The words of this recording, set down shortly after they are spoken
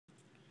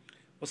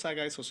What's up,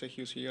 guys? Jose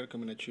Hughes here,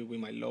 coming at you with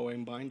my low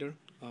end binder.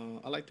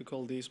 I like to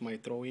call these my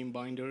throw in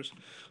binders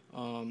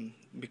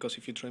because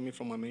if you trade me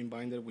from my main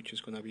binder, which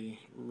is gonna be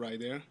right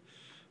there,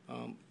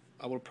 um,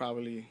 I will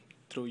probably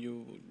throw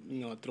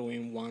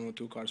in one or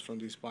two cards from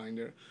this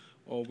binder,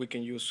 or we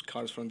can use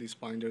cards from this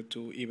binder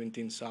to even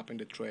things up in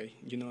the tray.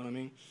 You know what I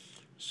mean?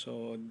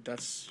 So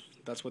that's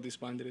what this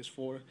binder is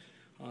for.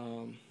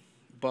 Um,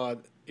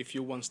 but if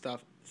you want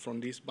stuff from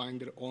this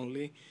binder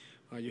only,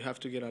 you have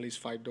to get at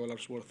least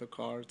 $5 worth of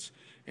cards.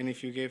 And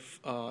if you give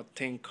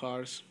 10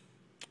 cards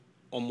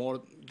or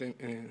more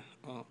than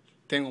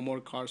 10 or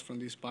more cards from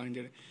this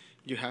binder,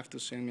 you have to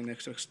send me an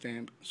extra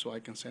stamp so I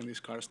can send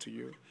these cards to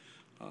you.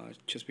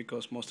 Just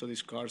because most of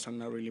these cards are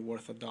not really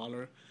worth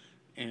 $1,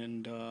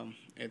 and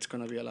it's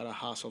gonna be a lot of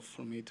hassle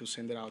for me to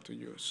send it out to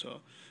you.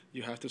 So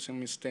you have to send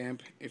me a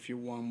stamp if you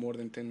want more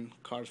than 10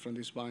 cards from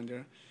this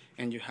binder,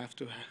 and you have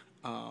to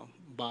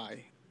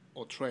buy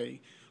or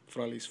trade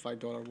for at least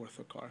 $5 worth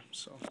of cards.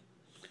 So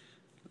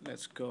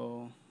let's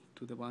go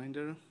to the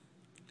binder.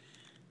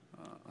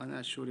 I'm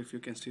not sure if you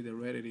can see the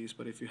rarities,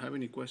 but if you have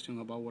any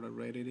question about what a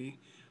rarity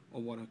or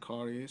what a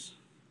card is,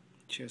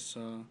 just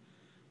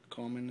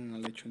comment and I'll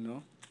let you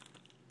know.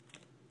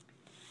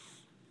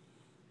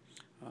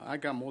 I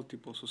got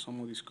multiples of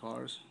some of these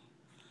cards.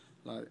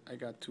 Like I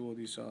got two of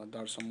these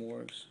Darsam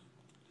Works.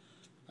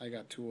 I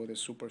got two of the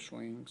Super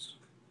Swings.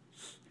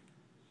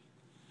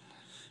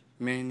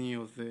 Many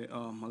of the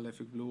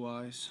Malefic Blue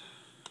Eyes.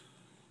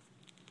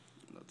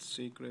 That's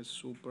Secret,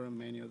 Super,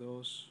 many of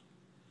those.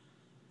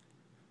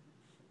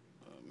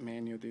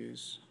 Many of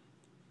these.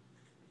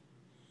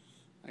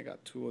 I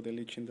got two of the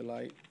Lich in the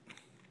Light.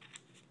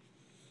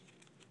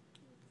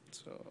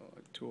 So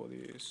two of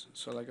these.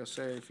 So like I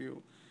say, if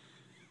you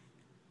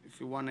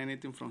want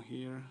anything from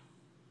here,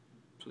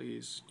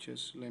 please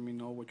just let me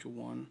know what you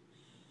want.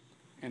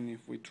 And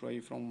if we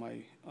trade from my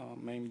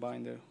main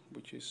binder,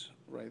 which is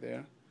right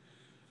there,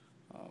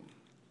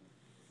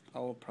 I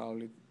will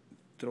probably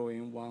throw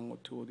in one or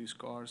two of these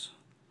cards.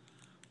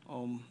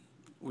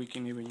 We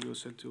can even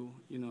use it to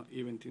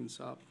even things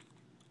up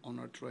on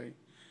our tray.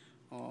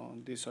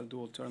 These are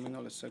dual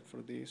terminal except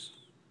for these.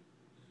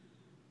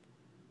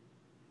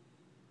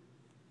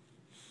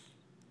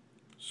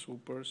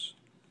 Supers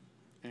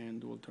and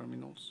dual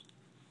terminals.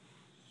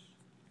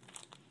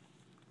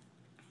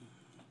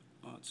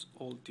 It's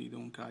Ulti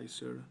Don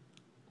Kaiser,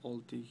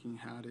 Ulti King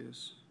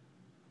Hades.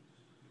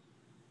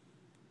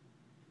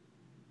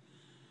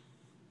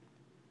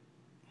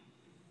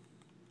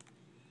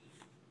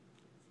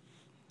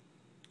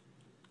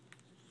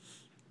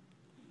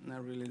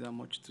 Not really that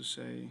much to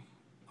say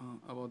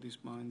about this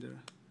binder.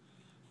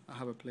 I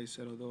have a play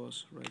set of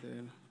those right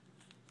there.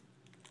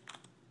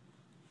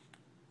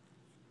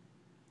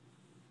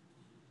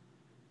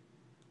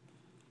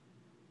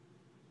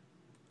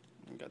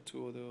 I got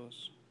two of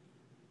those.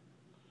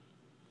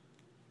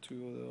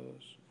 Two of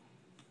those.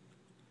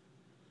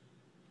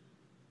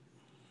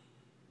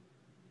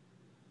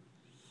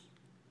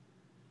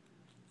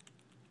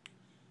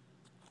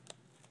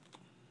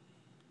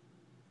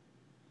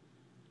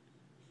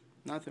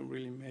 Nothing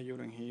really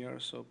major in here,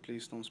 so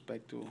please don't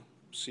expect to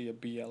see a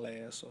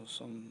BLS or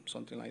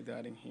something like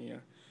that in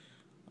here.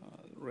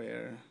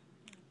 Rare.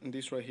 And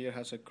this right here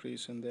has a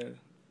crease in there.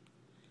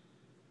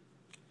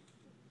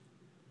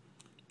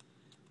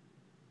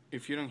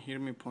 If you don't hear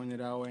me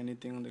pointed out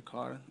anything on the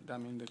card, that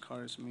means the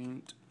card is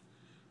mint.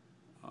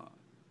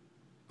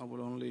 I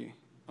will only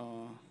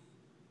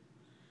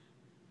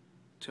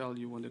tell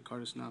you when the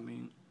card is not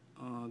mint.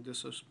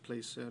 This is a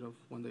play set of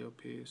one day of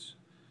peace.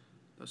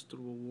 That's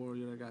Turbo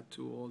Warrior. I got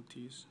two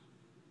ultis.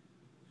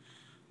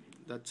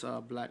 That's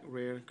a black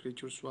rare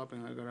creature swap,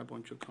 and I got a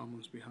bunch of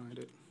commons behind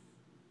it.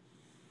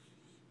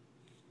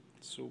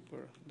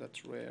 Super.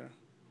 That's rare.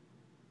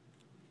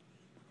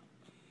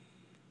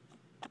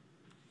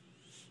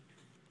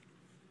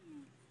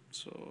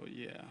 So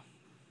yeah,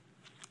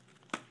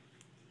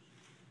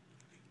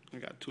 I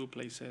got two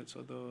play sets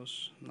of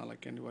those. Not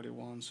like anybody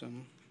wants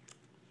them.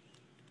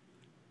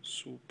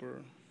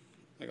 Super.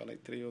 I got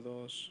like three of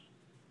those.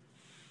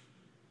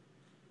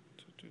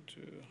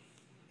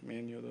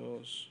 Many of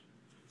those.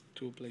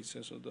 Two play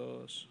sets of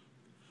those.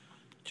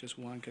 Just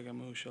one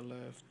Kagamusha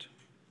left.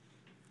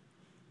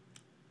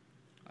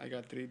 I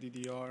got three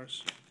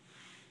DDRs.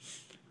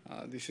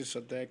 This is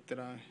a deck that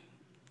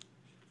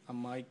I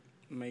might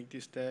make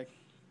this deck.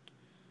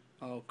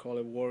 I'll call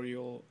it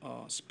Warrior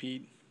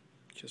Speed,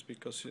 just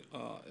because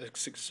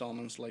it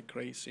summons like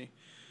crazy.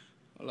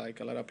 Like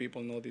a lot of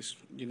people know this,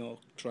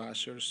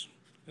 Thrashers.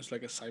 It's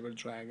like a Cyber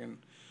Dragon,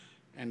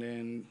 and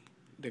then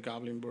the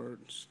Goblin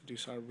Birds.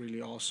 These are really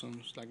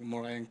awesome. It's like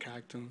Moray and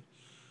Cactus.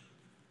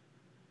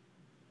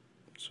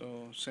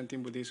 So same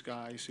thing with these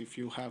guys. If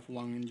you have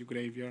one in your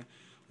graveyard,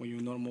 or your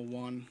normal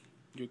one,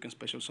 you can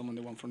special summon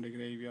the one from the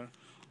graveyard,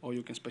 or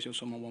you can special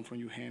summon one from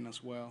your hand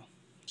as well.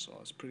 So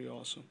it's pretty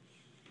awesome.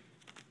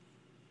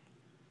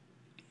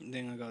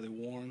 Then I got the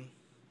Warren,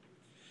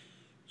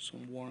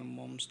 some Warren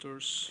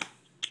monsters.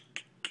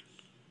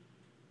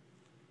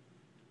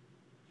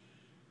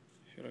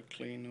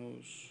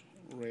 Heraclinos,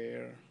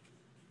 rare,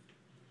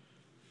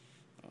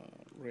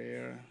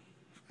 rare.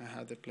 I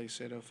had the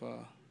playset of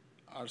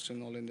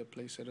Arsenal and the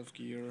playset of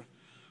gear,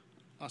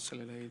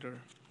 accelerator.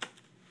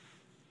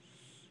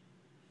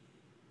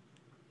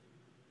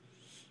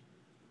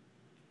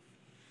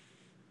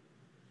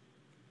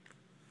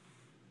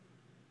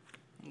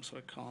 Those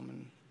are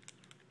common.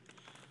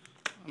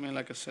 I mean,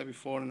 like I said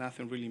before,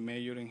 nothing really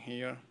major in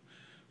here.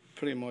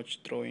 Pretty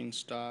much throwing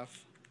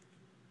stuff.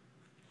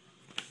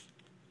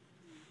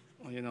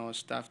 You know,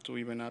 stuff to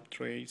even up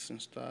trades and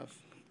stuff.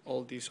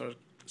 All these are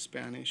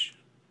Spanish.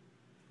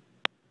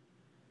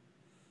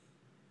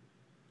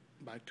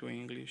 Back to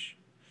English.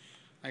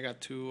 I got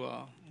two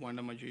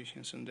Wonder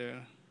Magicians in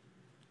there.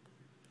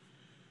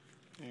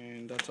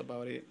 And that's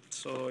about it.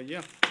 So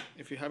yeah,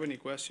 if you have any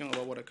question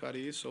about what a cut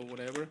is or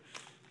whatever,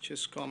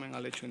 just comment,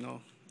 I'll let you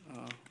know.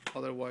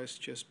 Otherwise,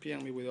 just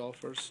PM me with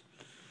offers.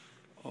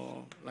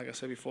 Like I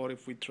said before,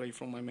 if we trade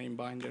from my main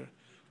binder,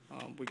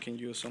 we can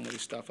use some of the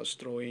stuff as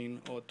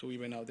throw-in or to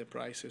even out the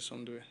prices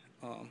on the,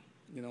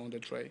 on the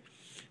trade.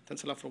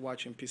 Thanks a lot for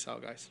watching. Peace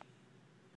out, guys.